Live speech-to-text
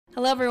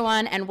Hello,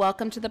 everyone, and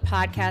welcome to the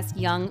podcast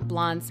Young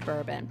Blonde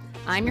Suburban.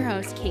 I'm your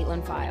host,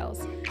 Caitlin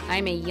Files.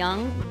 I'm a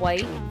young,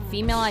 white,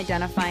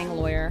 female-identifying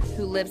lawyer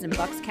who lives in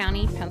Bucks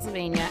County,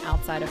 Pennsylvania,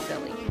 outside of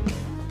Philly.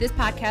 This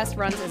podcast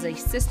runs as a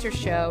sister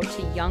show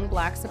to Young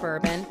Black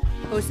Suburban,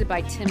 hosted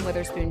by Tim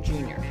Witherspoon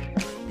Jr.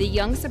 The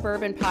Young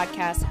Suburban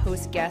podcast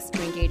hosts guests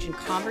to engage in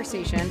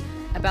conversation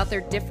about their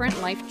different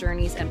life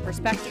journeys and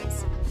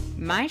perspectives.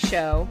 My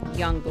show,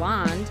 Young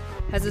Blonde,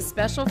 has a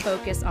special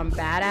focus on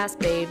badass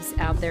babes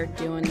out there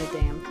doing the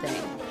damn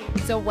thing.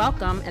 So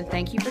welcome and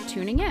thank you for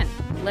tuning in.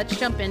 Let's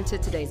jump into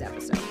today's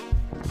episode.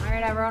 All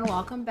right, everyone,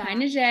 welcome back. Hi,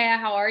 Najaya.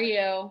 How are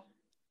you?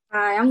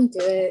 Hi, I'm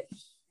good.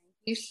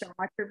 Thank you so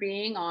much for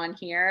being on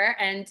here.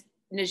 And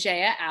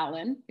Najaya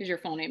Allen is your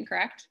full name,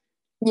 correct?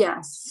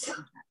 Yes.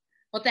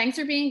 Well, thanks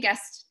for being a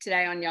guest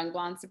today on Young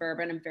Blonde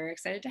Suburban. I'm very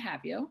excited to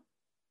have you.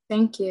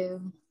 Thank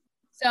you.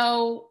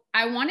 So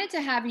I wanted to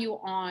have you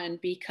on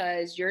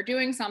because you're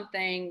doing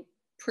something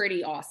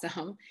pretty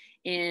awesome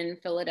in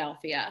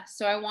Philadelphia.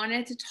 So I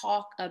wanted to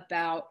talk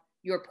about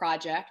your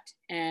project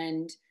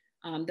and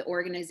the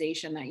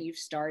organization that you've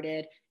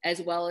started,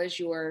 as well as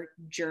your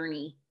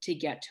journey to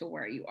get to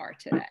where you are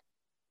today.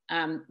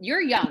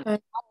 You're young.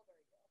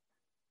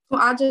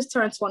 Well, I just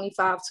turned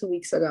 25 2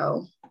 weeks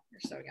ago.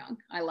 You're so young.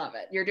 I love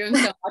it. You're doing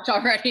so much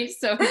already.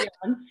 So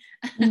young.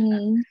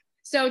 Mm-hmm.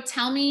 So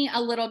tell me a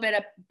little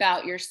bit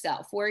about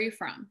yourself. Where are you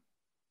from?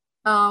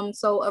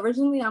 So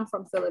originally I'm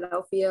from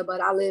Philadelphia,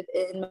 but I live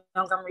in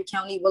Montgomery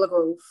County, Willow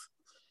Grove.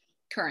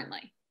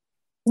 Currently?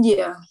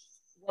 Yeah.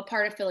 What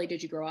part of Philly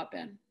did you grow up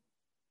in?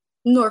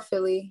 North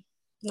Philly,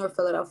 North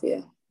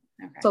Philadelphia.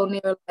 Okay. So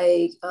near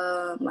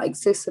like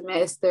Sixth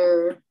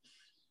Semester,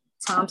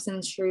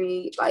 Thompson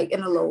Street, like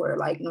in the lower,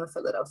 like North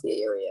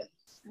Philadelphia area.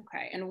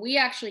 Okay. And we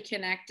actually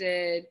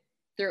connected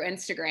through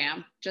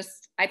Instagram.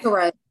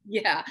 Correct.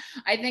 Yeah.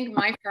 I think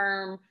my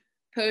firm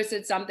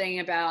posted something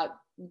about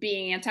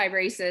being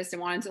anti-racist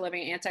and wanting to live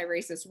in an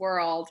anti-racist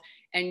world,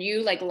 and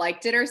you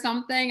liked it or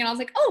something, and I was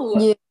like, oh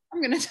yeah,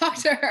 I'm gonna talk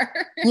to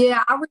her.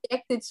 Yeah, I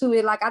reacted to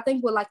it, I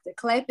think with the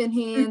clapping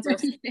hands or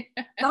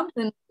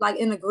something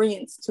in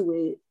agreement to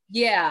it.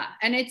 Yeah.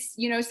 And it's,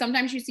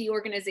 sometimes you see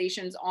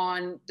organizations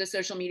on the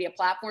social media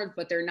platforms,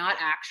 but they're not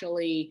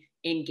actually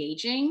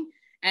engaging.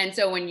 And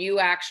so when you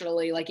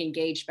actually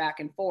engaged back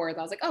and forth,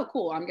 I was like, oh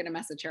cool, I'm gonna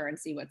message her and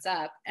see what's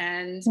up.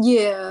 And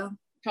yeah,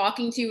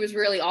 talking to you was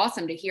really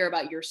awesome to hear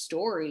about your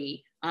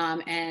story,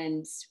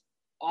 and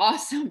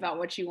awesome about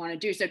what you want to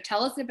do. So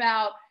tell us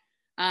about,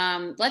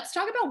 let's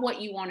talk about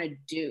what you want to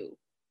do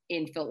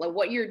in Philly,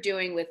 what you're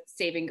doing with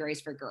Saving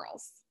Grace for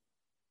Girls.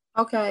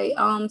 Okay.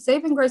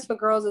 Saving Grace for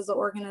Girls is an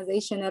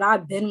organization that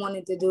I've been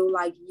wanting to do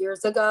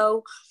years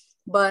ago,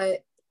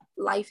 but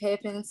life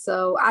happened.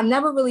 So I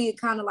never really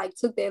kind of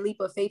took that leap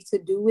of faith to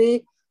do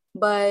it.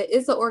 But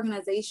it's an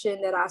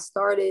organization that I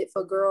started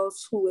for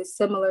girls who is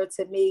similar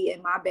to me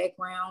in my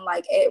background,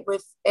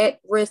 at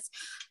risk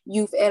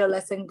youth,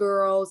 adolescent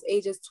girls,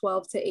 ages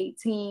 12 to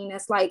 18.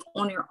 That's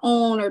on their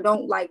own or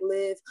don't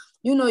live,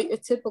 your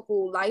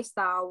typical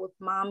lifestyle with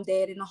mom,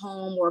 dad in the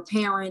home, or a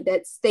parent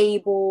that's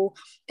stable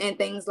and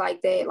things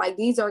like that.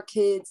 These are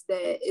kids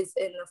that is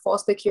in the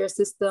foster care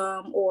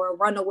system or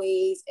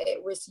runaways,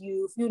 at risk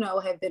youth,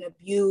 have been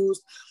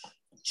abused,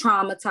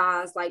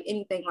 traumatized,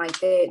 anything like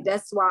that.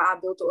 That's why I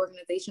built the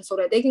organization, so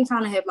that they can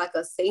kind of have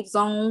a safe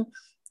zone.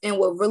 And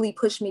what really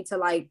pushed me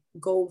to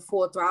go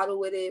full throttle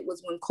with it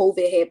was when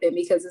COVID happened,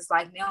 because it's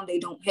now they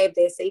don't have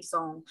that safe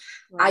zone.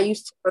 Right. I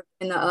used to work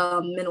in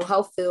the mental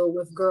health field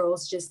with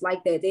girls just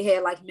like that. They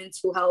had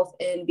mental health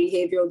and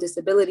behavioral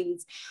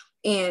disabilities,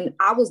 and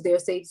I was their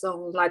safe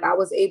zone. I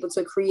was able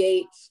to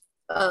create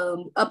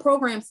a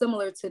program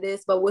similar to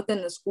this, but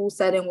within the school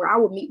setting, where I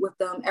would meet with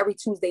them every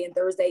Tuesday and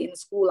Thursday in the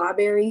school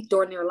library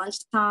during their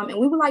lunchtime. And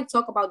we would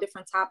talk about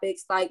different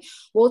topics.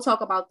 We'll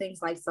talk about things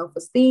like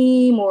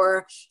self-esteem,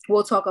 or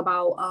we'll talk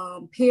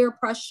about peer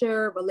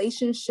pressure,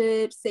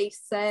 relationships, safe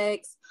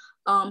sex,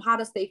 how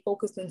to stay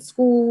focused in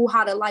school,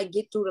 how to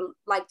get through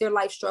their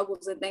life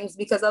struggles and things.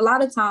 Because a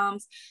lot of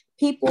times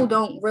people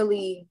don't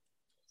really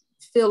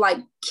feel like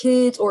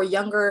kids or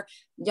younger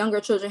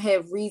children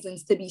have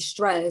reasons to be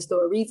stressed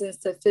or reasons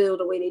to feel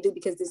the way they do,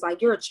 because it's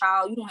you're a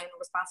child, you don't have no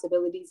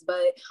responsibilities,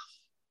 but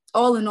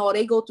all in all,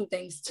 they go through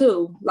things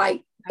too.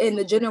 In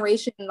the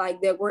generation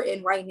that we're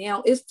in right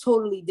now, it's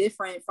totally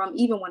different from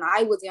even when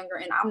I was younger,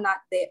 and I'm not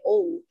that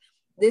old.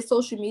 This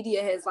social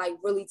media has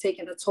really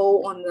taken a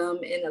toll on them,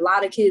 and a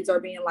lot of kids are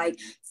being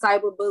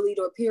cyberbullied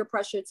or peer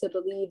pressure to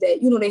believe that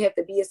they have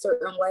to be a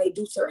certain way,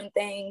 do certain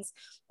things,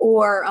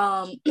 or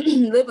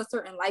live a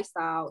certain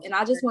lifestyle. And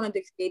I just wanted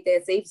to create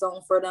that safe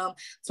zone for them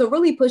to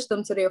really push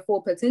them to their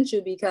full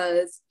potential,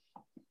 because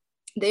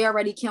they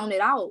already counted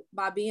out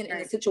by being in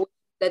a situation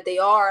that they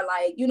are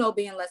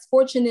being less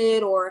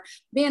fortunate, or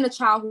being a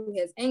child who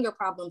has anger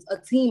problems, a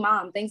teen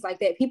mom, things like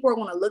that. People are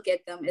going to look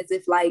at them as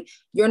if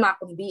you're not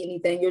going to be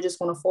anything. You're just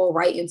going to fall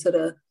right into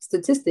the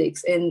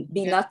statistics and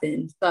be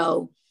nothing.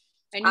 So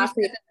I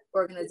created an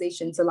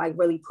organization to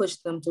really push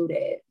them through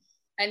that.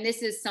 And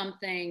this is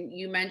something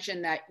you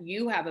mentioned that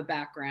you have a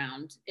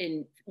background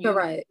in, you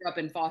Correct. grew up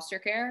in foster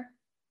care?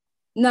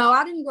 No,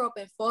 I didn't grow up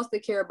in foster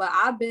care, but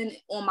I've been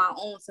on my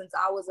own since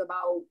I was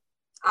about,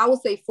 I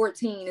would say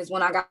 14 is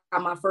when I got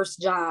my first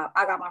job.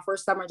 I got my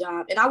first summer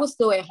job, and I was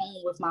still at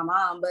home with my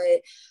mom,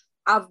 but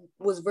I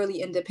was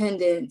really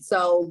independent.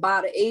 So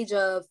by the age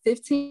of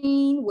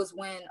 15 was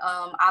when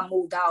I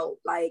moved out.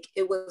 Like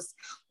it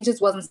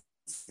just wasn't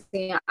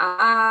seeing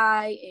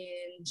eye,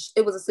 and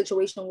it was a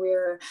situation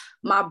where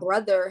my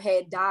brother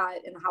had died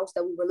in the house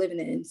that we were living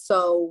in.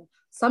 So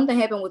something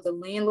happened with the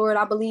landlord,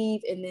 I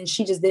believe, and then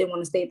she just didn't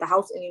want to stay at the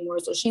house anymore.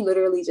 So she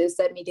literally just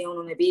set me down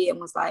on the bed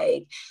and was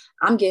like,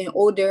 I'm getting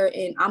older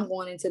and I'm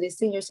going into this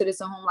senior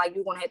citizen home. Like,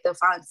 you're going to have to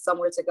find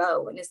somewhere to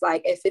go. And it's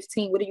like, at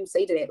 15, what do you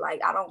say to that?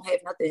 Like, I don't have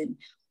nothing.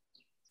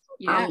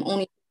 Yeah. I'm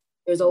only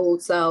years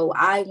old. So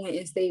I went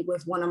and stayed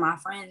with one of my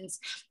friends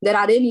that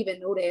I didn't even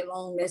know that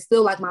long. That's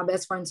still like my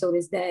best friend till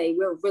this day.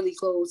 We're really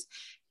close.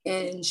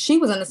 And she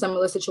was in a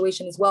similar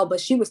situation as well,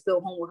 but she was still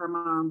home with her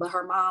mom. But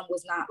her mom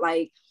was not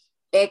like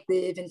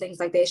active and things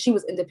like that. She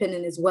was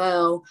independent as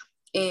well.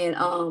 And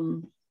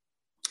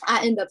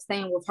I ended up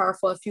staying with her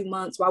for a few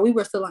months while we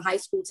were still in high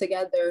school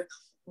together.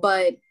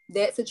 But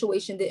that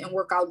situation didn't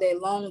work out that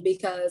long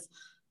because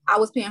I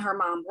was paying her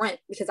mom rent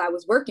because I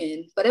was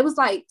working, but it was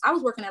like, I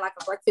was working at like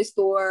a breakfast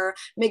store,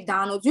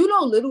 McDonald's,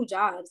 little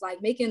jobs,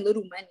 like making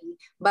little money,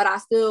 but I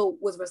still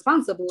was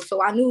responsible.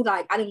 So I knew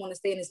like, I didn't want to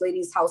stay in this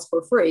lady's house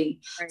for free.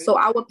 Right. So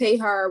I would pay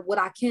her what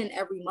I can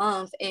every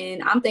month.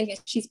 And I'm thinking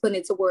she's putting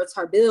it towards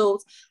her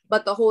bills.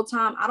 But the whole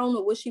time, I don't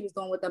know what she was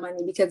doing with the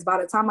money, because by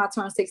the time I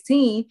turned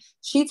 16,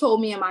 she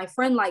told me and my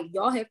friend, like,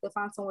 y'all have to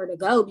find somewhere to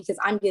go because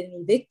I'm getting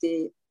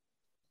evicted.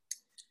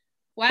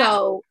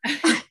 Wow. So,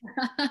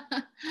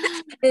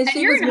 and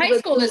you're in high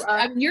school.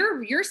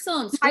 You're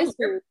still in school. High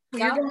school.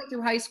 You're going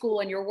through high school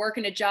and you're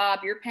working a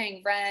job. You're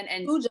paying rent,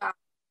 and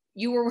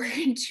you were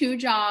working 2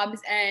 jobs,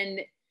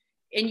 and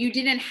you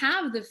didn't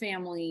have the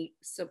family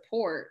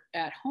support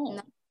at home.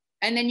 No.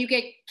 And then you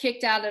get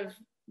kicked out of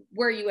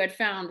where you had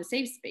found a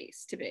safe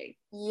space to be.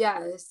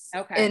 Yes.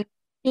 Okay.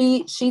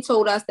 And she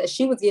told us that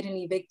she was getting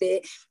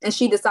evicted, and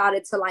she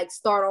decided to like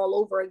start all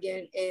over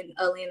again in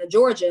Atlanta,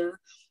 Georgia,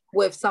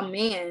 with some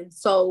man.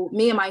 So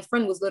me and my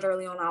friend was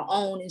literally on our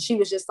own, and she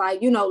was just like,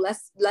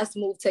 let's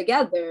move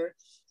together.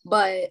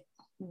 But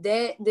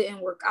that didn't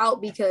work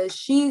out because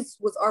she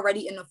was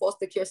already in the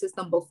foster care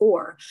system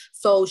before.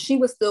 So she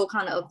was still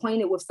kind of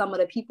acquainted with some of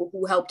the people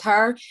who helped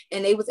her,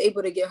 and they was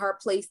able to get her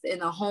placed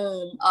in a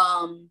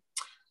home,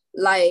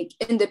 like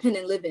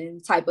independent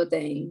living type of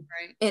thing.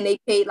 Right. And they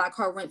paid like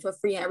her rent for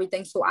free and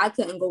everything. So I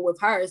couldn't go with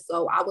her.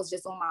 So I was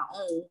just on my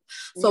own.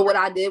 So what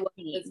I did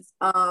was,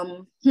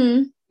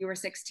 You were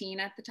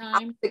 16 at the time?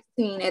 I was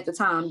 16 at the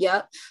time.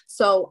 Yep.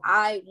 So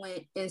I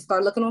went and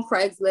started looking on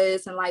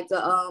Craigslist and like the,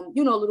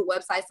 little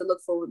websites to look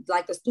for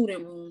like the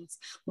student rooms,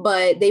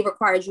 but they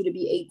required you to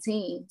be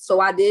 18. So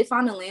I did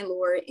find a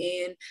landlord,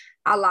 and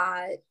I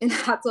lied. And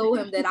I told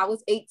him that I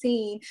was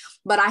 18,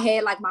 but I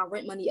had like my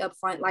rent money up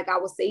front, like I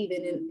was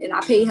saving, and I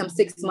paid him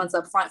 6 months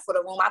up front for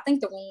the room. I think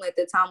the room at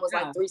the time was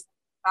like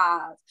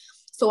 $375.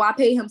 So I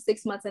paid him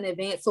 6 months in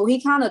advance. So he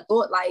kind of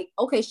thought like,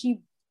 okay, she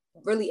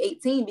really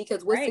 18,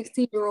 because what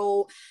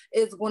 16-year-old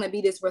is going to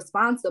be this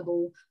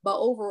responsible. But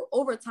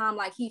over time,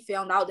 like, he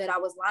found out that I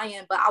was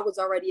lying, but I was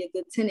already a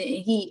good tenant,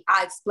 and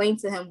I explained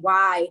to him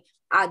why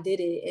I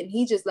did it, and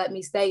he just let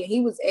me stay. And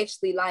he was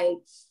actually like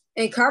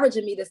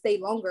encouraging me to stay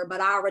longer,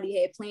 but I already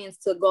had plans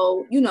to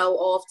go,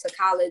 off to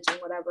college and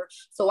whatever.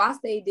 So I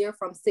stayed there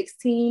from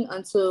 16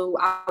 until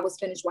I was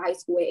finished with high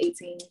school at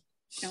 18.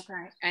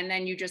 Okay. And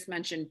then you just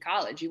mentioned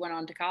college. You went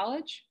on to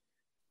college?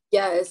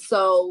 Yeah.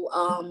 So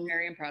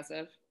very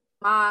impressive.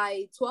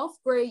 My 12th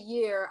grade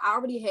year, I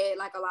already had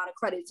like a lot of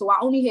credit. So I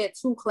only had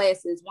 2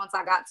 classes once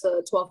I got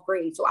to 12th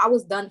grade. So I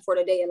was done for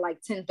the day at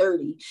like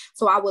 10:30.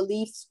 So I would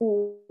leave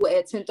school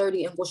at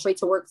 10:30 and go straight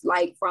to work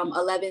like from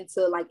 11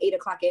 to like 8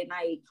 o'clock at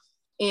night.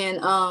 And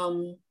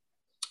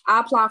I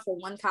applied for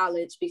one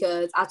college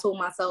because I told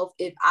myself,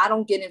 if I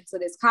don't get into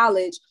this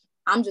college,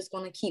 I'm just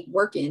going to keep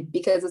working,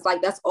 because it's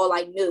like, that's all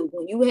I knew.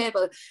 When you have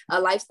a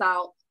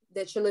lifestyle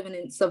that you're living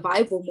in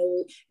survival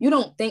mode, you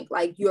don't think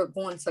like you're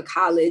going to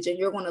college and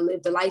you're going to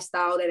live the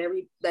lifestyle that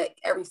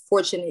every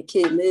fortunate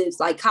kid lives.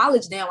 Like,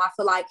 college now, I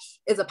feel like,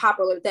 is a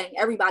popular thing.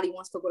 Everybody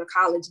wants to go to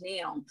college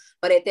now.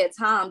 But at that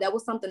time, that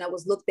was something that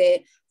was looked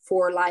at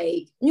for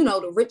like,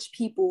 the rich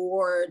people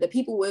or the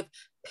people with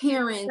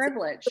parents,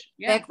 privilege,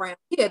 background.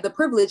 Yeah, the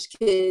privileged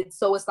kids.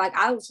 So it's like,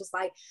 I was just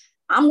like,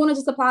 I'm going to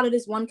just apply to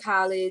this one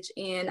college,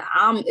 and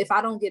if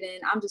I don't get in,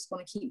 I'm just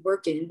going to keep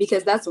working,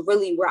 because that's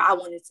really where I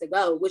wanted to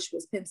go, which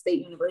was Penn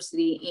State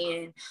University.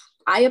 And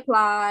I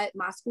applied.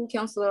 My school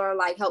counselor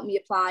like helped me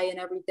apply and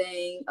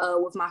everything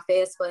with my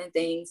FAFSA and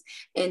things.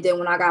 And then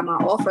when I got my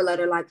offer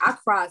letter, like, I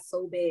cried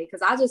so bad,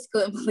 because I just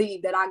couldn't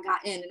believe that I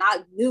got in, and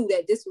I knew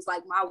that this was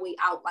like my way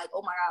out. Like,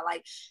 oh my God,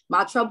 like,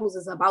 my troubles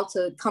is about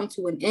to come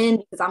to an end,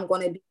 because I'm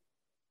going to be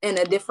in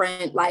a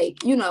different, like,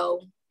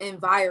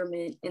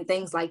 environment and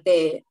things like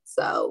that.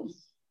 So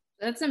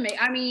That's amazing.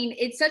 I mean,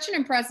 it's such an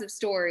impressive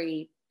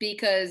story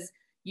because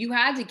you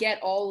had to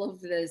get all of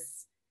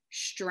this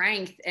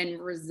strength and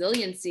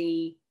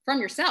resiliency from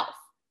yourself.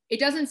 It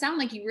doesn't sound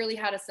like you really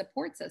had a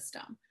support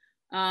system.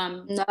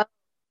 No.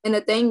 And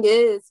the thing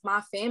is,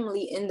 my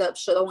family ended up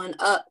showing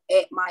up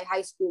at my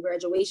high school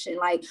graduation.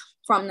 Like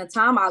from the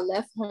time I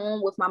left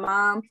home with my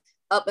mom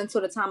up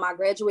until the time I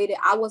graduated,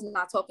 I was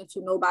not talking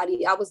to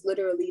nobody. I was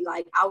literally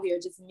like out here,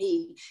 just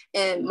me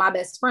and my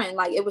best friend.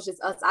 Like it was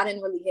just us. I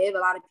didn't really have a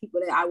lot of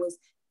people that I was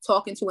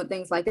talking to and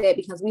things like that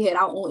because we had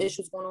our own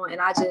issues going on,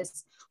 and I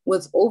just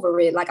was over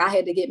it. Like I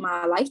had to get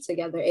my life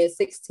together at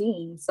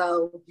 16.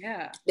 So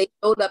yeah, they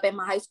showed up at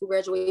my high school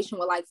graduation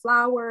with like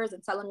flowers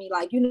and telling me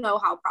like, you know,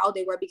 how proud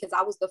they were because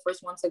I was the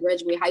first one to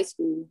graduate high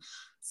school.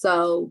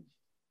 So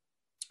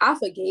I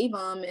forgave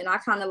them and I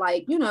kind of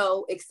like, you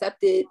know,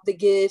 accepted the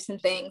gifts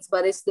and things,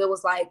 but it still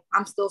was like,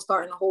 I'm still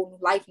starting a whole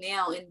new life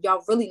now and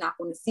y'all really not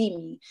going to see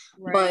me.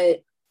 Right.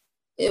 But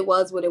it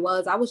was what it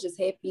was. I was just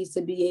happy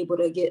to be able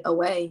to get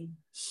away.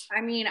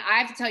 I mean, I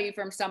have to tell you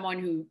from someone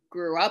who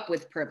grew up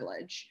with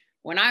privilege,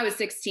 when I was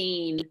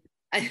 16,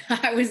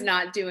 I was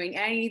not doing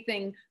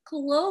anything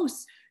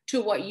close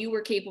to what you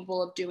were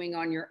capable of doing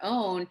on your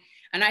own.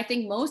 And I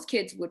think most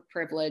kids with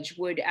privilege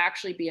would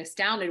actually be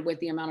astounded with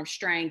the amount of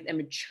strength and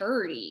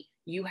maturity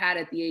you had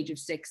at the age of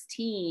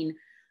 16.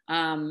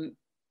 And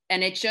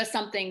it's just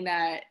something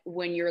that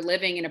when you're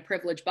living in a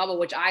privileged bubble,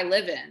 which I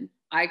live in,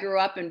 I grew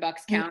up in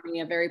Bucks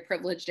County, a very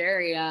privileged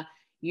area.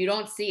 You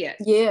don't see it.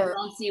 Yeah. You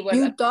don't see what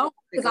you don't,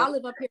 because I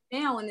live up here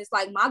now and it's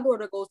like my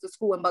daughter goes to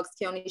school in Bucks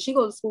County. She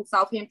goes to school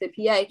Southampton,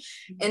 PA.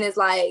 Mm-hmm. And it's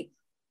like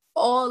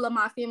all of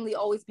my family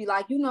always be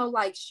like, you know,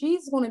 like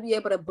she's going to be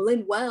able to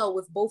blend well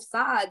with both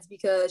sides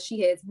because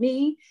she has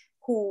me,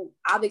 who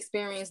I've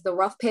experienced the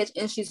rough patch,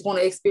 and she's going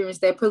to experience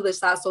that privilege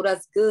side. So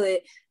that's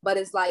good. But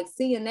it's like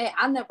seeing that,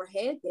 I never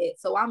had that.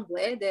 So I'm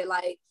glad that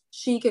like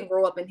she can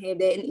grow up and have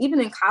that. And even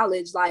in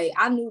college, like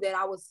I knew that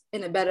I was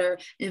in a better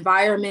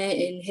environment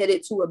and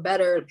headed to a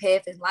better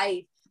path in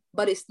life,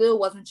 but it still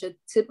wasn't your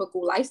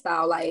typical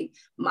lifestyle. Like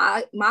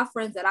my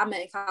friends that I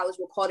met in college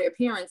would call their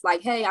parents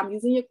like, hey, I'm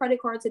using your credit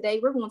card today.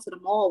 We're going to the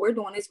mall. We're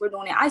doing this. We're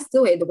doing it. I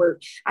still had to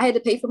work. I had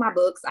to pay for my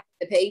books. I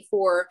had to pay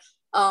for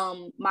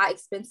my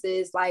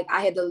expenses. Like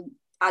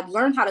I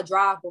learned how to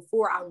drive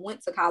before I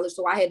went to college.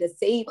 So I had to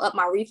save up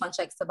my refund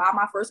checks to buy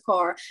my first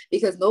car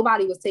because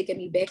nobody was taking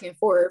me back and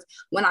forth.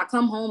 When I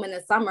come home in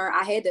the summer,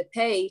 I had to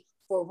pay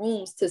for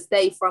rooms to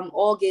stay from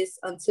August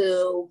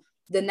until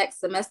the next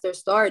semester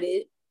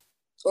started,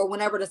 or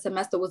whenever the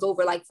semester was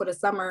over. Like for the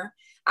summer,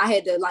 I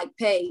had to like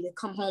pay to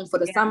come home for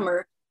the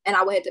summer, and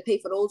I would have to pay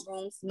for those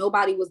rooms.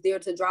 Nobody was there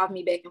to drive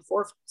me back and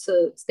forth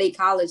to State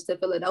College to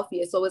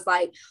Philadelphia. So it's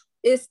like,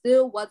 it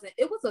still wasn't,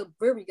 it was a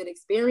very good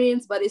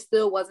experience, but it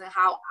still wasn't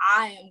how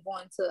I am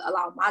going to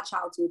allow my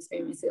child to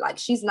experience it. Like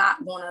she's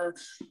not going to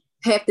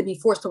have to be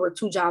forced to work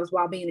 2 jobs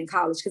while being in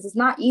college, because it's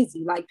not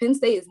easy. Like Penn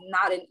State is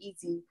not an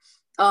easy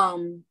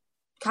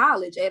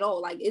college at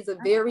all. Like it's a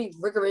very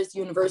rigorous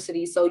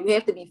university. So you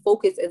have to be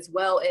focused as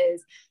well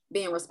as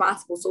being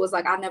responsible. So it's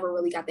like, I never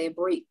really got that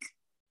break.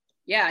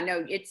 Yeah,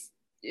 no, it's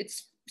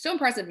so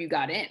impressive you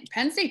got in.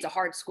 Penn State's a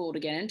hard school to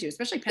get into,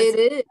 especially Penn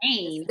State,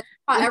 Maine. That's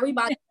why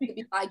everybody to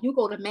be like, you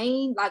go to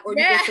Maine, like, or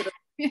you go to the,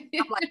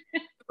 I'm like,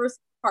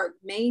 University Park,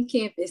 Maine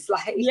campus,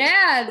 like.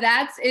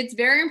 Yeah, it's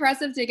very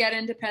impressive to get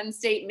into Penn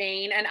State,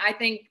 Maine, and I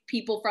think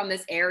people from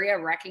this area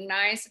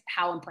recognize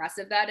how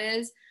impressive that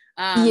is.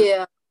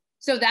 Yeah.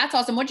 So that's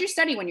awesome. What did you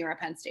study when you were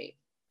at Penn State?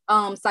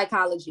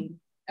 Psychology.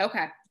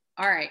 Okay.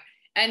 All right.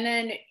 And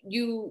then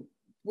you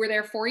were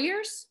there 4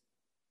 years?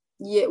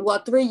 Yeah, well,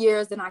 3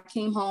 years. Then I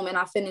came home and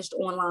I finished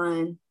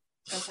online.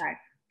 Okay.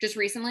 Just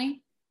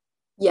recently?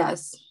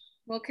 Yes.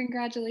 Well,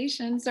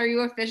 congratulations. Are you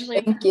officially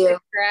a Penn State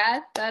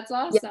grad? That's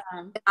awesome.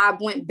 Yeah. I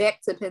went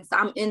back to Penn State.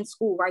 I'm in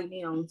school right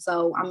now.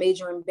 So I'm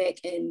majoring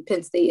back in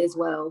Penn State as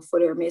well for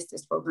their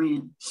master's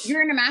program.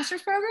 You're in a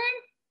master's program?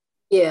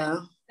 Yeah.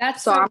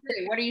 That's so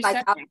great. What are you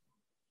studying?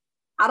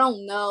 I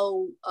don't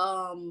know.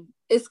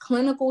 It's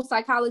clinical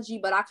psychology,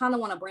 but I kind of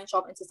want to branch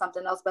off into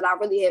something else, but I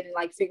really haven't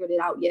like figured it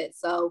out yet.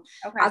 So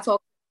I talk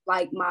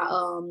like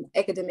my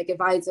academic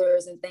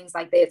advisors and things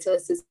like that to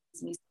assist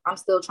me. I'm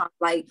still trying to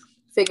like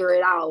figure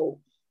it out.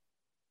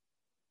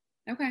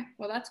 Okay.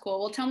 Well, that's cool.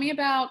 Well, tell me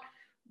about,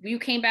 you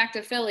came back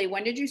to Philly.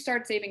 When did you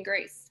start Saving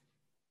Grace?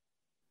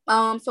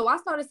 So I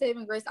started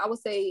Saving Grace, I would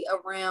say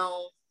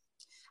around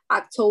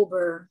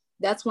October.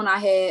 That's when I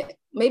had,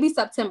 maybe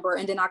September,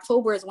 and then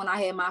October is when I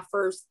had my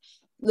first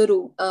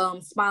little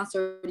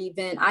sponsored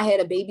event. I had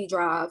a baby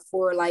drive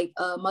for like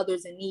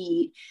mothers in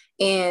need,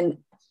 and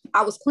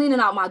I was cleaning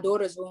out my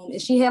daughter's room,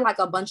 and she had like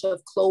a bunch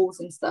of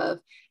clothes and stuff,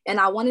 and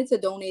I wanted to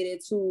donate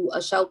it to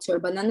a shelter,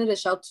 but none of the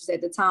shelters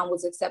at the time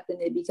was accepting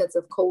it because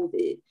of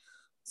COVID.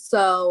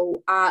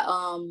 So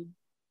I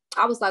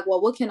I was like,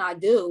 well, what can I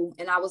do?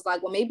 And I was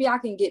like, well, maybe I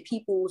can get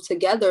people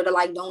together to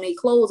like donate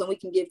clothes and we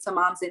can give to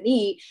moms in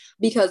need,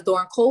 because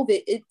during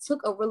COVID, it took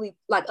a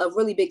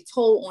really big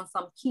toll on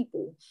some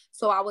people.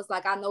 So I was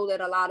like, I know that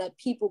a lot of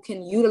people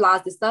can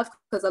utilize this stuff,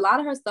 because a lot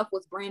of her stuff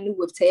was brand new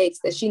with tags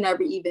that she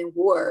never even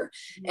wore.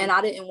 Mm-hmm. And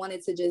I didn't want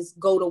it to just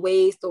go to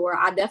waste, or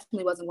I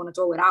definitely wasn't going to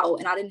throw it out.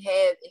 And I didn't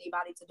have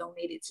anybody to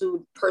donate it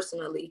to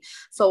personally.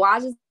 So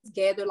I just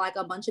gathered like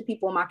a bunch of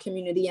people in my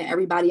community and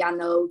everybody I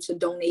know to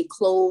donate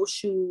clothes,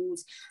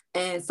 shoes,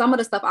 and some of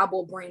the stuff I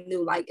bought brand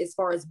new, like as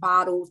far as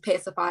bottles,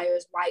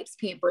 pacifiers, wipes,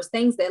 Pampers,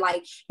 things that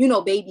like, you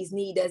know, babies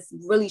need that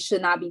really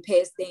should not be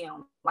passed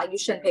down. Like you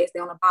shouldn't pass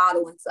down a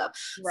bottle and stuff.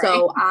 Right.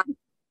 So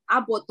I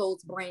bought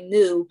those brand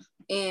new,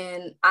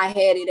 and I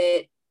had it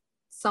at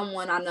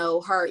someone I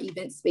know, her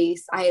event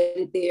space. I had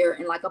it there,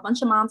 and like a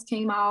bunch of moms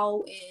came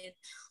out and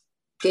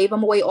gave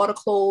them away all the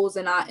clothes.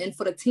 And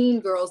for the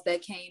teen girls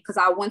that came, because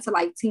I went to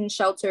like teen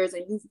shelters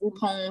and youth group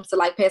homes to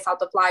like pass out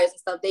the flyers and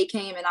stuff, they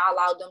came and I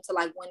allowed them to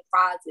like win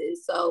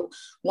prizes. So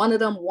one of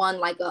them won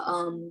like a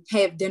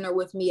have dinner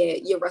with me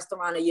at your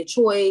restaurant of your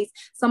choice.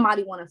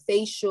 Somebody won a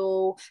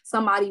facial.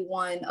 Somebody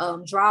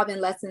won driving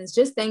lessons,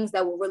 just things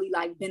that will really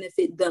like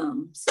benefit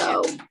them.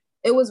 So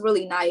it was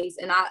really nice.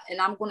 And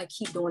I'm going to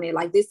keep doing it.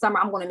 Like this summer,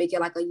 I'm going to make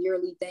it like a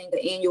yearly thing, an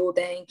annual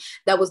thing.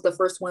 That was the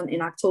first one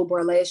in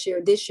October last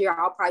year. This year,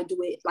 I'll probably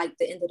do it like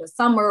the end of the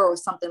summer or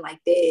something like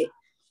that.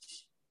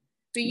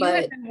 So you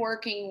had been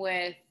working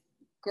with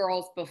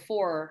girls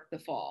before the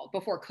fall,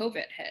 before COVID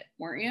hit,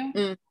 weren't you?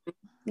 Mm-hmm.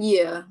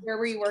 Yeah. Where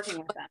were you working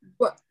with them?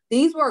 Well,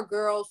 these were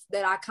girls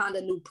that I kind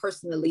of knew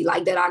personally,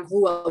 like that I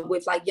grew up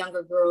with, like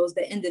younger girls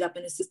that ended up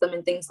in the system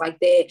and things like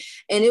that.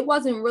 And it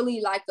wasn't really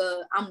like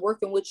I'm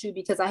working with you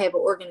because I have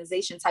an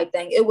organization type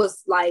thing. It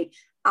was like,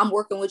 I'm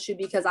working with you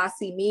because I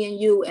see me and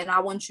you, and I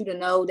want you to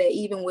know that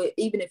even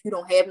if you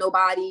don't have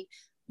nobody,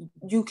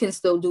 you can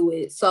still do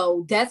it.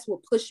 So that's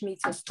what pushed me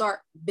to start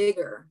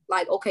bigger.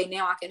 Like, okay,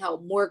 now I can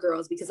help more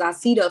girls because I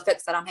see the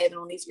effects that I'm having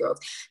on these girls.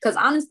 Because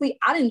honestly,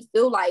 I didn't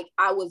feel like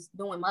I was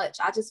doing much.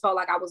 I just felt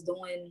like I was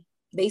doing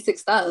basic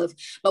stuff.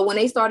 But when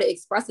they started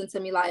expressing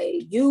to me,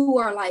 like, you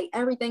are like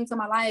everything to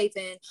my life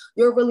and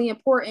you're really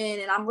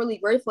important and I'm really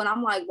grateful. And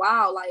I'm like,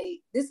 wow, like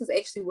this is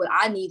actually what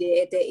I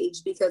needed at that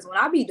age. Because when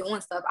I be doing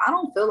stuff, I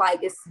don't feel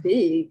like it's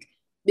big.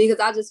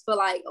 Because I just feel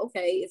like,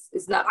 okay,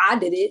 it's not, I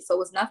did it,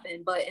 so it's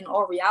nothing. But in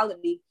all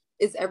reality,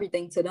 it's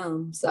everything to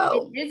them.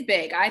 So it is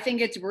big. I think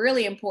it's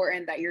really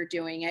important that you're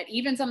doing it.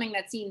 Even something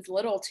that seems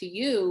little to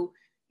you,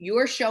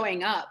 you're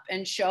showing up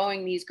and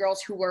showing these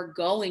girls who were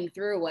going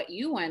through what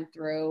you went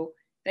through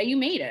that you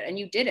made it and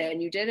you did it.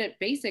 And you did it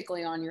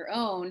basically on your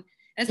own.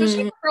 And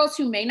especially for girls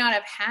who may not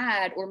have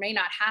had or may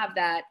not have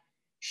that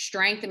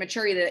strength and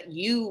maturity that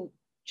you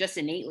just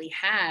innately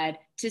had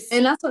to see.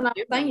 And that's what I'm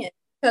saying.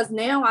 Because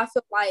now I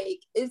feel like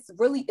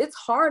it's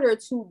harder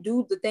to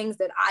do the things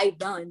that I've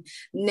done.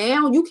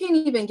 Now you can't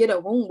even get a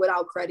room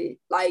without credit.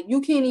 Like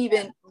you can't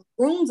even,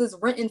 rooms is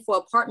renting for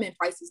apartment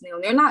prices now.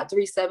 They're not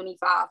 $375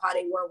 how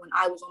they were when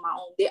I was on my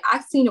own.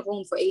 I've seen a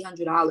room for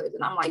 $800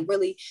 and I'm like,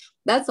 really?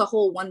 That's a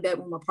whole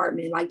 1-bedroom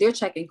apartment. Like they're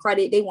checking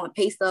credit. They want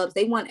pay stubs.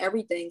 They want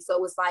everything.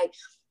 So it's like,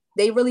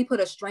 they really put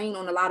a strain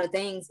on a lot of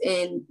things.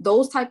 And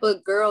those type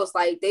of girls,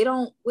 like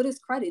what is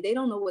credit? They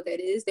don't know what that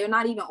is. They're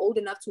not even old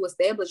enough to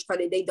establish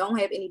credit. They don't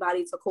have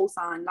anybody to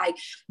co-sign. Like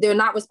they're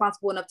not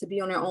responsible enough to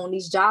be on their own.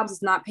 These jobs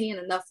is not paying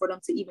enough for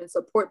them to even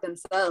support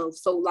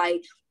themselves. So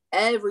like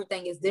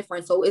everything is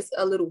different. So it's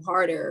a little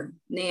harder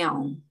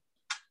now.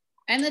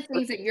 And the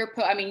things that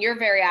you're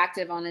very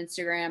active on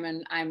Instagram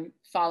and I'm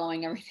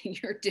following everything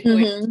you're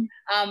doing.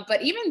 Mm-hmm.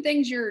 But even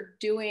things you're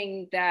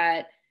doing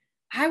that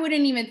I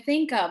wouldn't even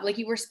think of, like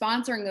you were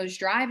sponsoring those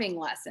driving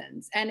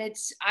lessons. And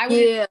I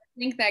would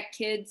think that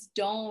kids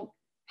don't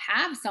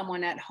have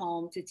someone at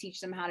home to teach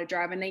them how to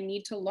drive and they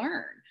need to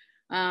learn.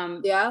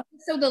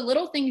 So the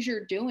little things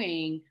you're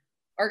doing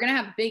are going to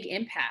have big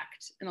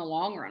impact in the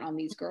long run on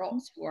these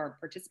girls who are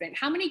participating.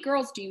 How many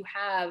girls do you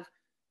have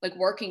like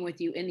working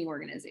with you in the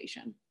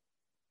organization?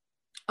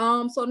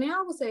 So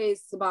now I would say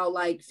it's about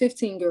like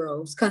 15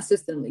 girls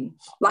consistently.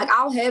 Like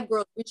I'll have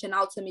girls reaching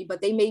out to me,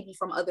 but they may be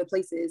from other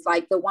places.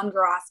 Like the one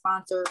girl I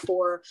sponsored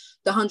for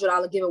the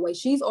 $100 giveaway,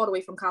 she's all the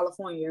way from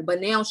California, but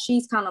now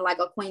she's kind of like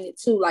acquainted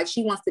too. Like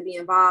she wants to be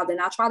involved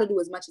and I try to do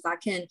as much as I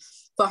can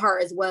for her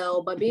as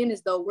well. But being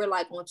as though we're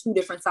like on 2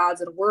 different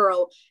sides of the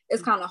world,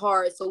 it's kind of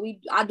hard. So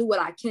I do what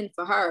I can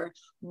for her.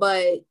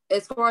 But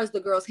as far as the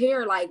girls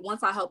here, like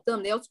once I help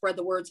them, they'll spread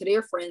the word to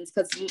their friends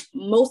because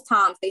most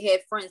times they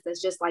have friends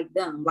that's just like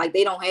them. Like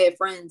they don't have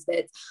friends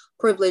that's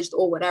privileged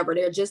or whatever.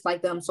 They're just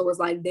like them. So it's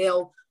like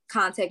they'll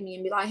contact me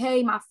and be like,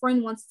 hey, my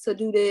friend wants to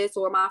do this,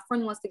 or my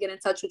friend wants to get in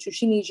touch with you.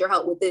 She needs your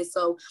help with this.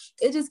 So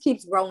it just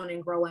keeps growing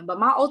and growing. But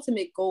my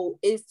ultimate goal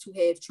is to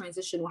have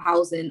transitional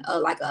housing,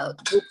 like a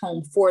group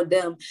home for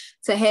them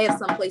to have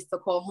some place to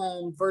call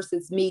home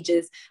versus me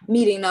just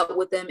meeting up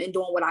with them and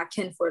doing what I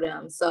can for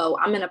them. So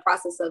I'm in the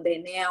process of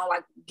that now,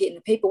 like getting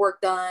the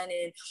paperwork done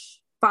and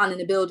finding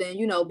the building,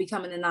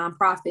 becoming a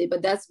nonprofit.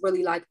 But that's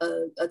really like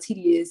a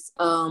tedious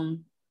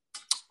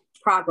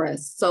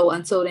progress. So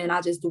until then,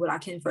 I just do what I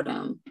can for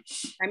them.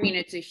 I mean,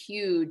 it's a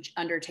huge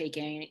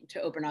undertaking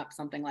to open up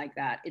something like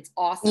that. It's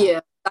awesome.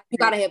 Yeah. Like, you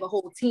gotta have a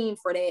whole team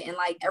for that. And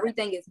like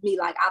everything is me.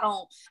 Like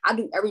I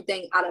do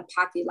everything out of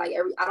pocket. Like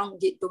I don't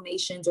get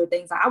donations or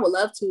things. Like, I would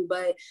love to,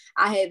 but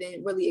I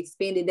haven't really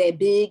expanded that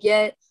big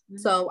yet. Mm-hmm.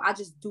 So I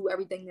just do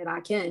everything that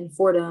I can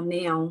for them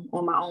now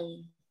on my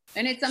own.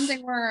 And it's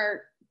something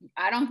where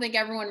I don't think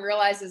everyone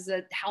realizes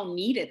that how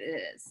needed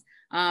it is.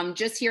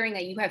 Just hearing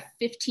that you have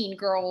 15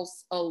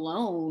 girls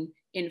alone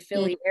in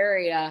Philly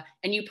area,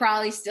 and you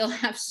probably still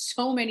have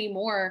so many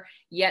more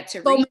yet to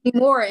reach. Many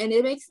more, and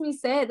it makes me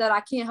sad that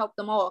I can't help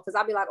them all, because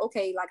I'll be like,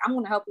 okay, like I'm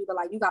gonna help you, but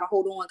like you gotta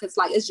hold on, because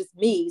like it's just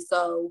me.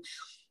 So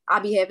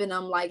I'll be having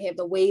them like have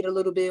to wait a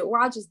little bit, or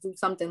I'll just do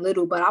something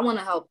little, but I want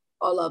to help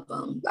all of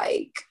them.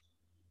 Like,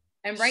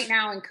 and right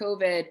now in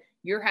COVID,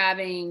 you're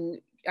having,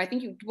 I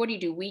think what do you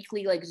do,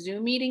 weekly like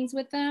Zoom meetings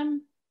with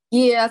them?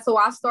 Yeah, so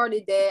I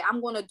started that.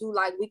 I'm going to do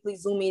like weekly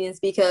Zoom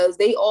meetings, because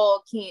they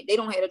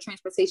don't have the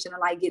transportation to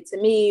like get to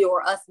me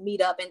or us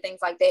meet up and things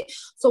like that.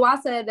 So I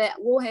said that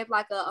we'll have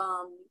like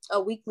a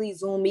weekly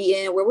Zoom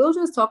meeting where we'll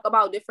just talk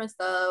about different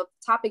stuff,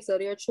 topics of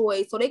their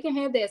choice, so they can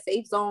have their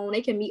safe zone.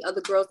 They can meet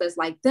other girls that's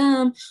like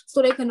them,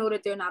 so they can know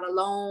that they're not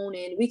alone,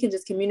 and we can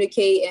just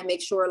communicate and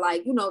make sure,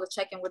 like, to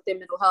check in with their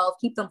mental health,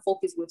 keep them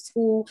focused with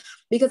school,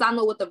 because I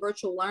know with the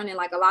virtual learning,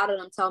 like a lot of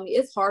them tell me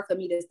it's hard for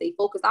me to stay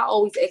focused. I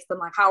always ask them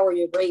like, how are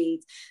your grades?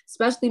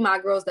 Especially my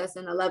girls that's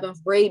in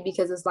 11th grade,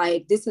 because it's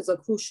like, this is a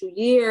crucial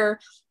year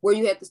where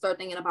you have to start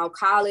thinking about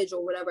college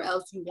or whatever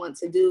else you want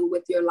to do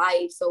with your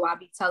life. So I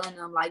be telling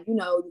them like, you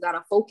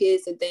gotta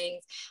focus and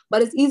things,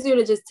 but it's easier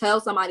to just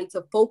tell somebody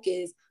to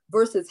focus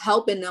versus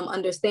helping them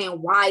understand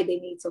why they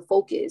need to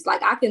focus.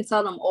 Like, I can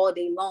tell them all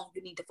day long,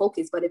 you need to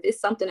focus, but if it's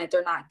something that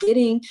they're not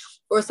getting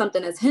or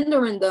something that's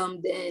hindering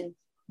them, then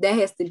that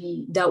has to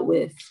be dealt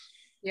with.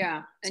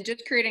 Yeah, and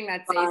just creating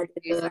that safe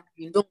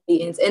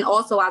space. And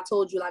also, I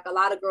told you, like, a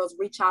lot of girls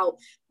reach out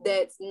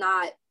that's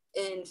not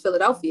in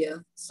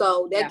Philadelphia,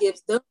 so that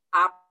gives them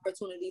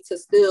opportunity to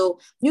still,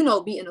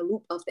 be in a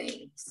loop of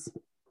things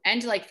and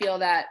to like feel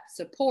that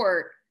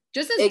support.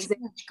 Just as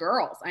teenage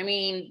girls, I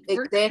mean,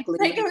 exactly,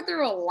 they go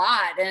through a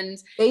lot, and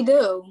they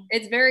do.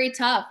 It's very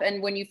tough.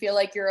 And when you feel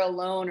like you're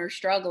alone or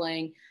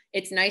struggling,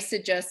 it's nice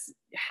to just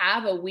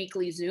have a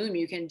weekly Zoom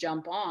you can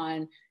jump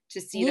on to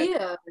see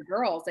the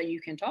girls that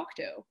you can talk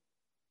to.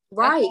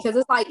 Right. Because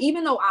it's like,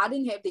 even though I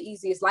didn't have the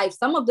easiest life,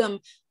 some of them,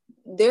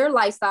 their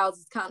lifestyles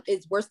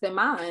is worse than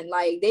mine.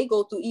 Like, they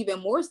go through even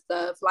more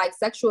stuff, like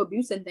sexual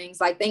abuse and things.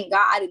 Like, thank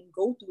God I didn't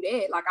go through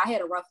that. Like, I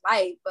had a rough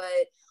life, but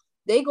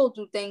they go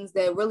through things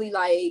that really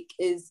like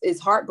is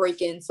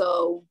heartbreaking.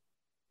 So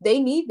they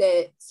need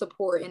that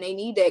support and they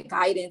need that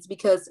guidance,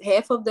 because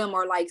half of them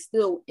are like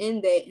still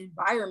in that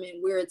environment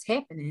where it's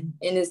happening.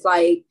 And it's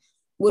like,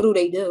 what do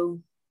they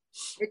do?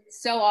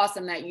 It's so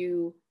awesome that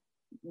you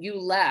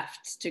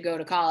left to go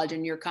to college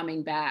and you're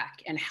coming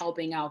back and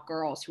helping out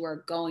girls who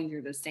are going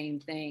through the same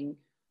thing.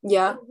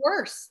 Yeah.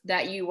 Worse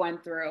that you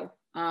went through,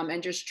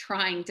 and just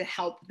trying to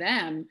help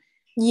them.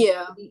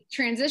 Yeah. The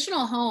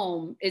transitional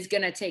home is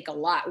going to take a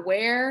lot.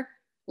 When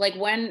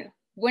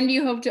do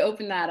you hope to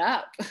open that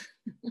up?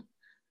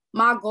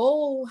 My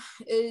goal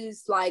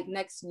is like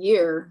next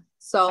year.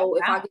 So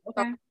if I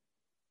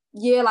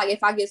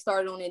get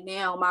started on it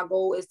now, my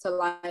goal is to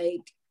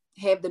like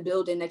have the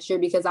building next year,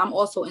 because I'm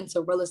also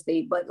into real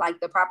estate, but like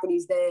the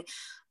properties that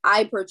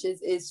I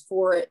purchase is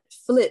for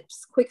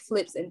quick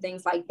flips and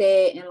things like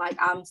that. And like,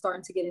 I'm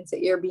starting to get into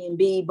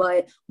Airbnb,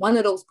 but one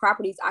of those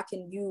properties I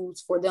can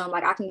use for them.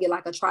 Like, I can get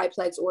like a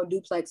triplex or a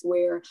duplex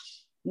where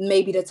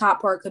maybe the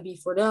top part could be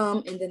for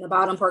them and then the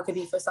bottom part could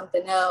be for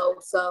something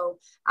else. So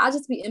I'll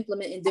just be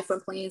implementing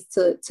different plans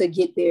to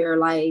get there.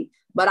 Like,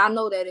 but I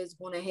know that it's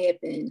going to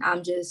happen.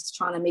 I'm just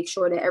trying to make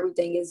sure that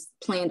everything is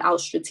planned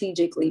out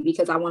strategically,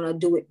 because I want to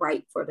do it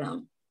right for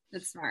them.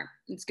 That's smart.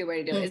 It's a good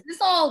way to do it. Is this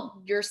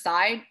all your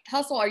side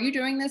hustle? Are you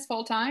doing this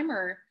full time,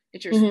 or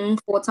it's your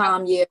full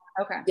time? Yeah.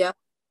 Okay. Yeah.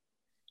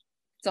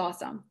 It's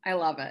awesome. I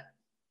love it.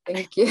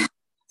 Thank you.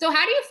 So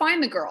how do you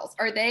find the girls?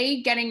 Are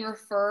they getting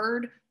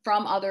referred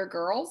from other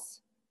girls?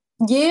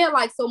 Yeah,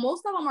 like, so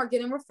most of them are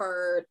getting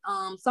referred.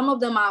 Some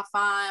of them I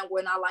find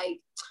when I like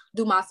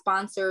do my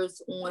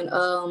sponsors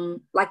on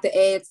like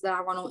the ads that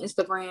I run on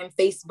Instagram,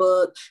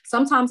 Facebook.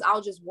 Sometimes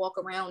I'll just walk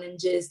around and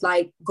just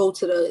like go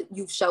to the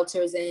youth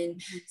shelters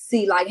and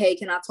see like, hey,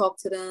 can I talk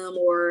to them?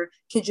 Or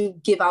could you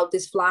give out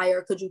this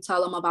flyer? Could you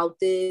tell them about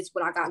this,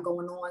 what I got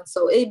going on?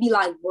 So it'd be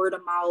like word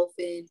of mouth,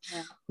 and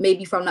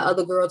maybe from the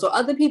other girls or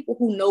other people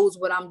who knows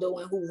what I'm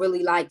doing, who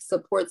really like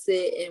supports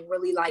it and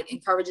really like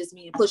encourages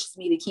me and pushes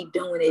me to keep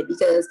doing it,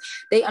 because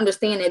they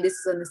understand that this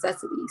is a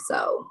necessity.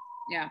 So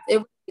it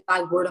would be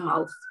like word of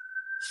mouth.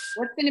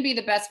 What's going to be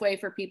the best way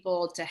for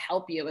people to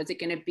help you? Is it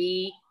going to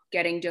be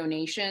getting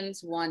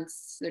donations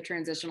once the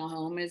transitional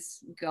home is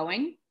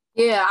going?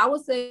 Yeah, I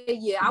would say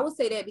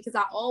that because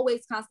I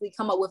always constantly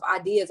come up with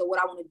ideas of what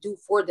I want to do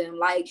for them.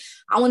 Like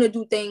I want to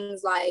do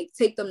things like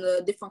take them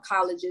to different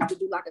colleges to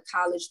do like a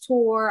college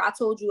tour. I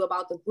told you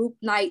about the group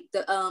night,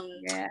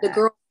 the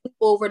girl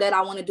over that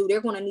I want to do. They're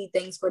going to need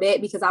things for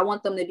that because I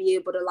want them to be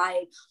able to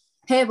like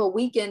have a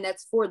weekend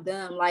that's for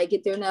them, like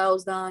get their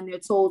nails done, their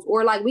toes,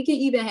 or like we can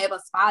even have a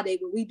spa day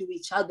where we do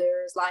each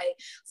other's. Like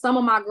some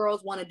of my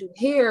girls want to do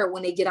hair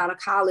when they get out of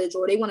college,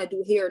 or they want to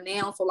do hair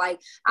now. So like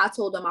I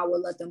told them I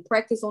would let them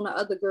practice on the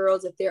other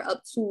girls if they're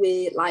up to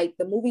it. Like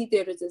the movie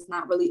theaters is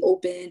not really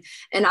open,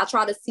 and I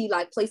try to see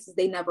like places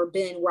they never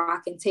been where I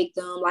can take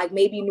them, like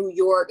maybe New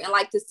York, and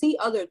like to see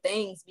other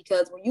things,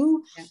 because when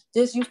you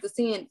just used to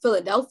seeing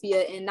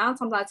Philadelphia, and 9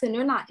 times out of 10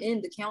 they're not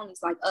in the counties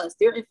like us,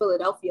 they're in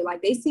Philadelphia,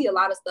 like they see a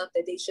lot of stuff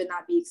that they should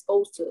not be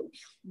exposed to.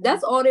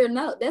 That's all they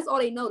know. That's all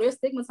they know. They're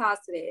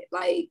stigmatized to that.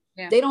 Like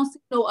they don't see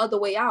no other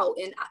way out.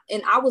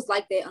 And I was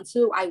like that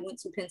until I went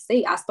to Penn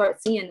State. I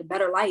started seeing a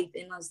better life,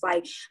 and I was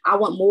like, I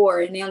want more.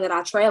 And now that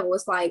I travel,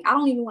 it's like I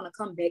don't even want to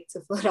come back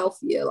to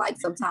Philadelphia.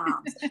 Like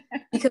sometimes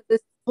because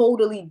it's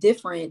totally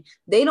different.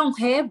 They don't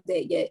have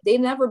that yet. They've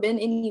never been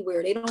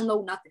anywhere. They don't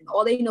know nothing.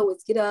 All they know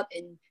is get up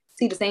and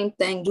see the same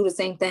thing, do the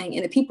same thing,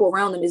 and the people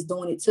around them is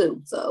doing it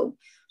too. So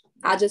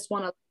I just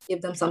want to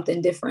give them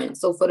something different.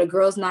 So for the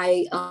girls'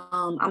 night,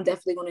 I'm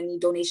definitely going to need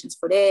donations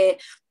for that.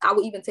 I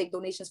would even take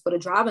donations for the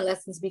driving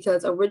lessons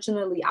because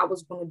originally I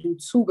was going to do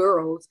 2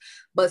 girls,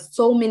 but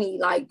so many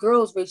like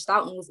girls reached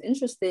out and was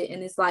interested.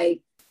 And it's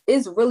like,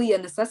 it's really a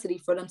necessity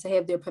for them to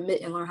have their permit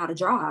and learn how to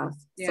drive.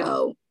 Yeah.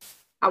 So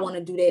I want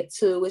to do that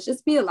too. It's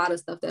just be a lot of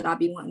stuff that I'll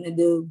be wanting to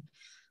do.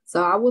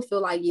 So I would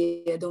feel like,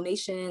 yeah,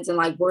 donations and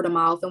like word of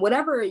mouth and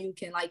whatever you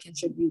can like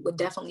contribute would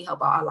definitely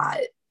help out a lot.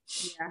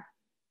 Yeah.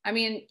 I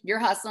mean, you're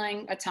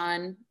hustling a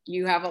ton.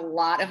 You have a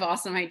lot of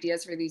awesome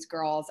ideas for these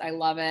girls. I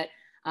love it.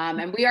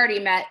 And we already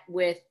met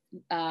with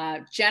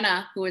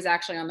Jenna, who was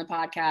actually on the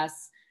podcast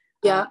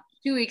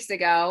 2 weeks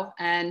ago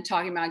and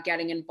talking about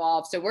getting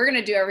involved. So we're going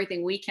to do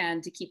everything we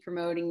can to keep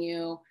promoting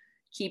you,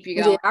 keep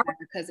you going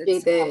because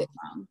it's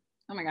awesome.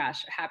 Oh my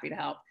gosh, happy to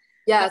help.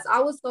 Yes,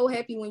 I was so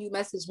happy when you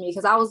messaged me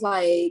because I was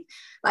like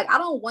I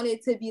don't want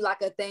it to be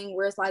like a thing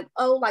where it's like,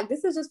 oh, like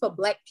this is just for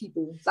Black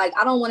people. Like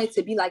I don't want it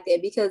to be like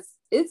that because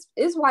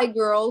it's white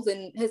girls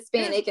and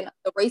Hispanic and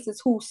other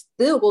races who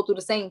still go through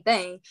the same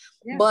thing,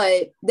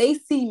 but they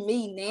see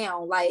me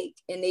now, like,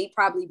 and they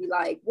probably be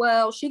like,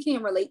 well, she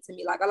can't relate to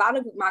me. Like a lot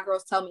of my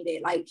girls tell me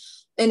that, like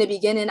in the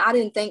beginning, I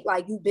didn't think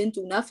like you've been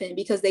through nothing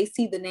because they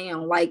see the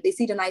now, like they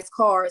see the nice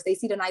cars, they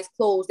see the nice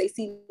clothes, they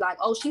see like,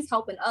 oh, she's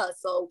helping us.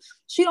 So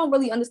she don't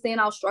really understand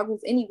our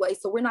struggles anyway.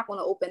 So we're not going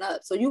to open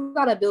up. So you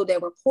got to build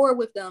that rapport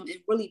with them and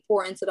really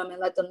pour into them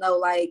and let them know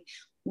like,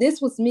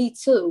 this was me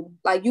too.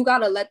 Like you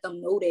gotta let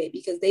them know that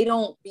because they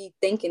don't be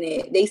thinking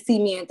it. They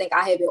see me and think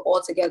I have it all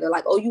together.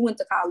 Like, oh, you went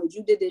to college,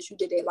 you did this, you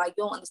did that. Like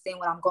you don't understand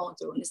what I'm going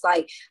through. And it's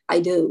like,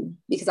 I do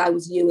because I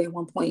was you at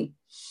one point.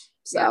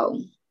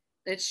 So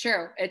it's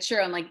true. It's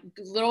true. And like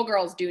little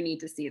girls do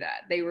need to see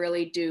that. They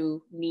really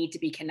do need to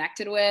be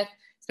connected with,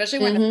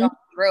 especially when they're going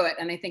through it.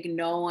 And I think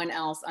no one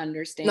else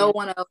understands. No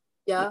one else.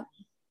 Yeah.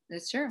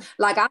 That's true.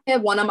 Like I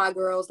have one of my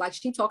girls, like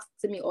she talks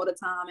to me all the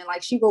time and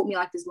like she wrote me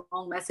like this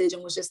long message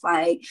and was just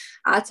like,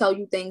 I tell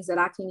you things that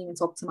I can't even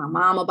talk to my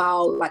mom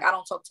about. Like I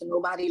don't talk to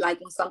nobody. Like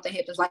when something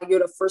happens, like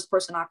you're the first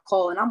person I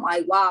call. And I'm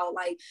like, wow,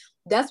 like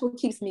that's what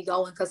keeps me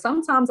going. Cause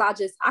sometimes I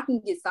can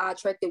get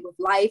sidetracked with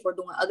life or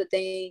doing other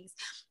things.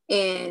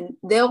 And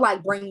they'll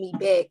like bring me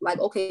back. Like,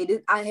 okay,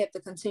 I have to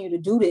continue to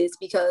do this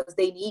because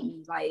they need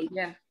me. Like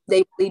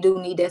they really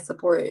do need that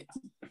support.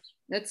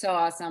 That's so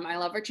awesome. I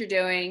love what you're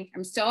doing.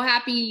 I'm so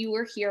happy you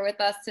were here with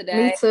us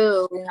today. Me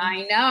too.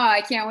 I know.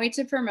 I can't wait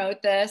to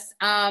promote this.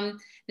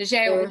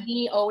 Najee,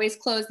 we always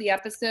close the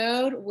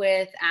episode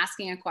with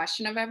asking a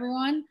question of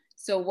everyone.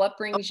 So what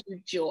brings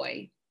you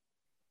joy?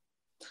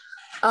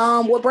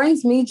 What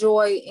brings me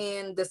joy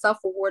and the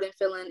self-rewarding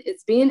feeling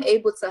is being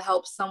able to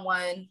help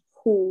someone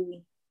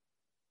who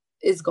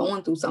is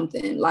going through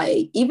something,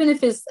 like even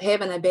if it's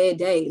having a bad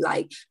day.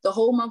 Like the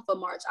whole month of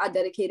March, I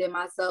dedicated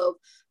myself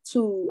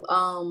to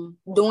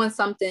doing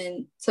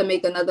something to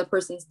make another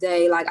person's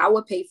day. Like I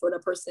would pay for the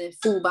person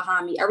food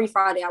behind me every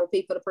Friday. I would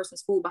pay for the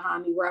person's food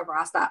behind me wherever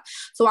I stop.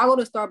 So I go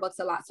to Starbucks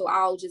a lot, so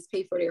I'll just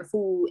pay for their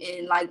food.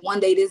 And like one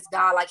day this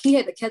guy, like he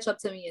had to catch up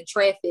to me in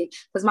traffic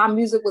because my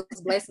music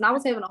was blasting. I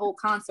was having a whole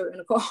concert in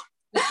the car.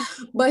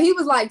 But he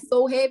was like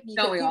so happy.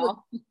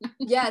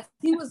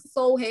 He was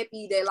so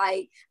happy that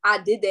like I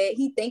did that.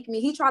 He thanked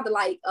me. He tried to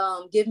like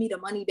give me the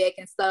money back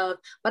and stuff,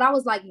 but I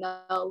was like,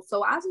 no.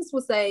 So I just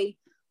would say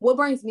what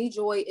brings me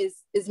joy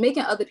is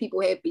making other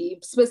people happy,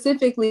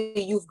 specifically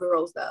youth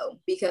girls though,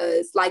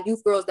 because like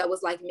youth girls that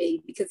was like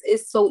me, because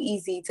it's so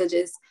easy to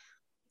just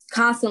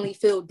constantly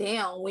feel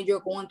down when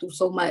you're going through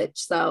so much.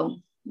 So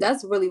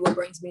that's really what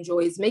brings me joy,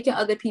 is making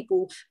other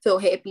people feel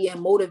happy and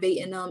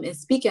motivating them and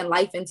speaking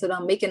life into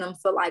them, making them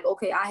feel like,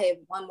 okay, I have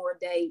one more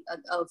day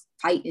of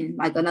fighting,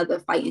 like another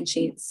fighting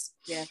chance.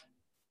 Yeah,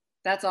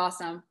 that's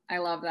awesome. I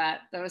love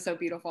that. That was so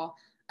beautiful.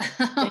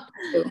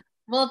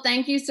 Well,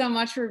 thank you so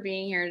much for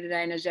being here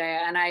today,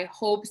 Najea. And I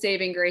hope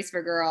Saving Grace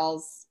for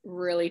Girls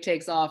really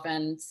takes off,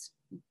 and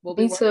we'll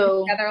be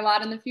working together a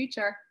lot in the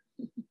future.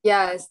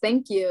 Yes,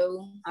 thank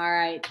you. All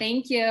right.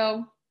 Thank you.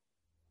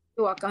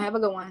 You're welcome. Have a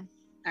good one.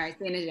 All right.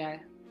 See you, Najea.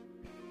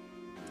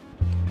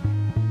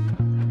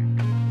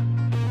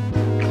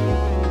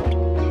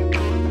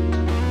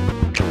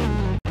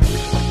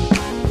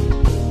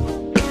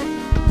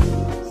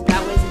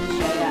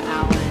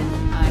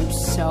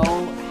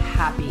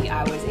 Happy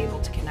I was able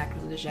to connect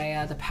with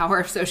Najea, the power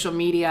of social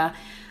media.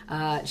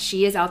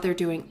 She is out there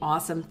doing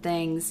awesome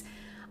things.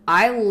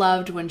 I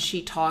loved when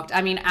she talked.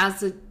 I mean,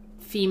 as a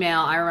female,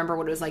 I remember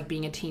what it was like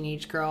being a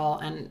teenage girl.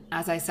 And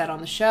as I said on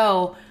the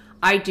show,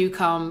 I do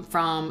come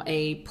from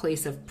a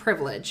place of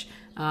privilege.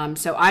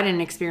 So I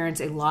didn't experience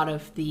a lot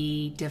of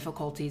the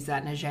difficulties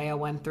that Najea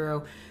went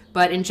through.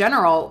 But in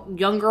general,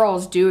 young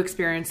girls do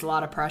experience a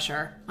lot of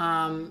pressure.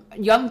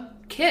 Young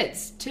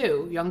kids,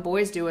 too. Young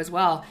boys do as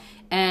well.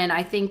 And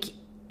I think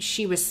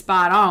she was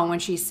spot on when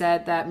she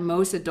said that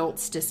most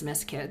adults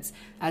dismiss kids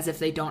as if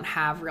they don't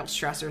have real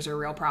stressors or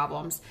real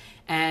problems.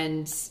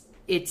 And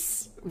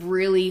it's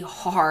really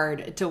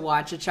hard to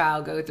watch a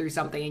child go through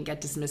something and get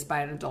dismissed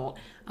by an adult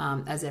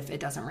as if it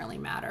doesn't really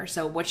matter.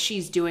 So what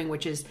she's doing,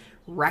 which is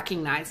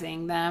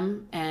recognizing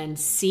them and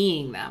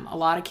seeing them. A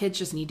lot of kids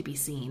just need to be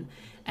seen.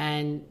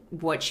 And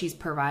what she's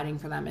providing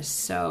for them is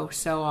so,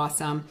 so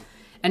awesome.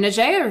 And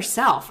Najea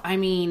herself, I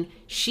mean,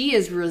 she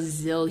is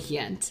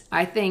resilient.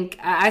 I think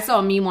I saw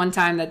a meme one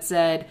time that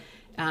said,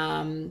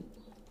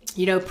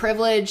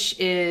 privilege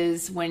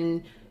is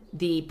when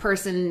the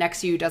person next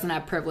to you doesn't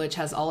have privilege,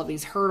 has all of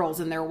these hurdles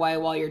in their way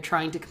while you're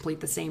trying to complete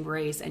the same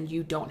race and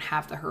you don't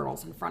have the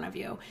hurdles in front of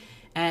you.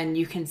 And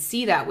you can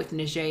see that with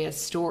Najea's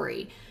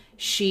story.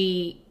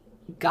 She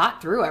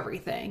got through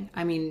everything.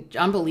 I mean,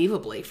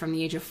 unbelievably, from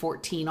the age of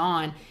 14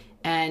 on,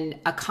 and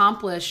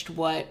accomplished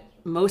what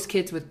most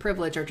kids with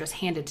privilege are just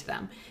handed to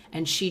them.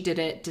 And she did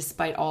it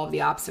despite all of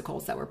the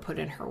obstacles that were put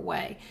in her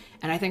way.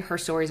 And I think her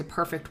story is a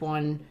perfect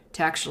one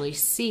to actually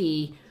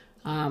see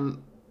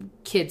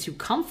kids who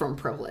come from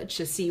privilege,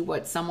 to see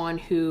what someone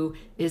who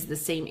is the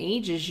same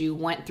age as you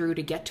went through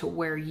to get to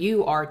where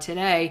you are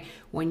today,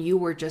 when you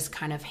were just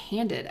kind of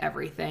handed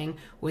everything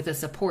with a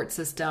support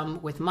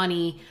system, with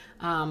money,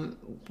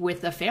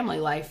 with a family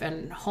life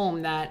and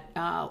home that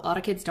a lot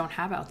of kids don't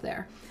have out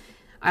there.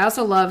 I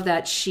also love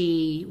that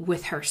she,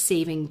 with her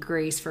Saving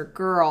Grace for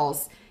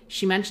Girls,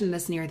 she mentioned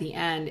this near the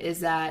end,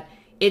 is that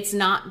it's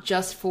not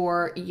just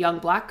for young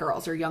Black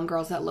girls or young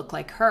girls that look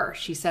like her.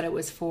 She said it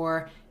was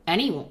for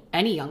any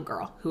young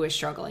girl who is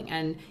struggling.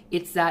 And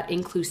it's that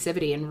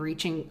inclusivity and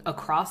reaching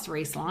across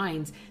race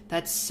lines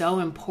that's so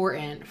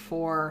important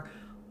for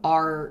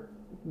our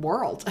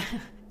world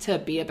to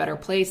be a better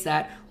place,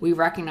 that we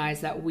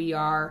recognize that we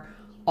are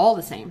all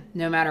the same,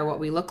 no matter what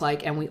we look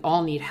like, and we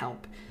all need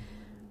help.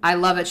 I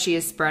love that she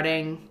is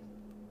spreading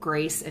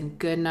grace and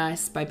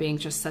goodness by being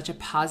just such a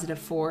positive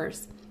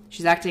force.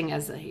 She's acting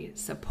as a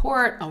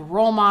support, a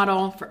role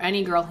model for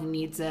any girl who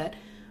needs it.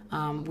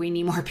 We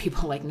need more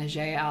people like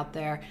Najea out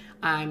there.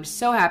 I'm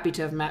so happy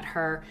to have met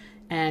her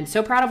and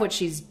so proud of what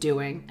she's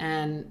doing.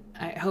 And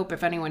I hope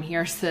if anyone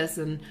hears this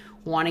and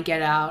want to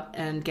get out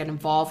and get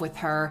involved with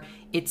her,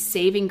 it's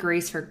Saving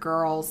Grace for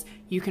Girls.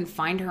 You can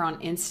find her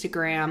on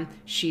Instagram.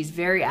 She's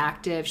very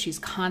active. She's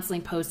constantly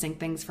posting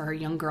things for her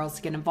young girls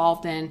to get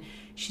involved in.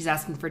 She's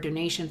asking for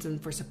donations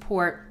and for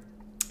support,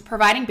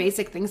 providing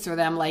basic things for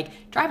them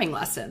like driving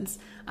lessons,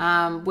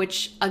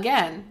 which,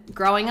 again,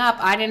 growing up,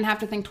 I didn't have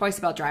to think twice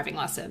about driving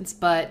lessons,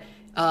 but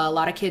a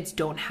lot of kids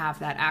don't have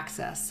that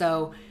access.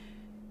 So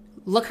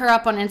look her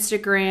up on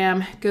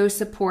Instagram, go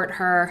support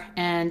her,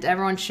 and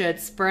everyone should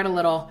spread a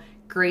little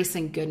grace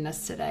and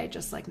goodness today,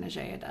 just like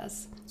Najea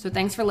does. So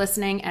thanks for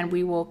listening, and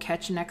we will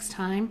catch you next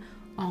time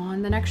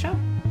on the next show.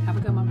 Have a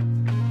good one.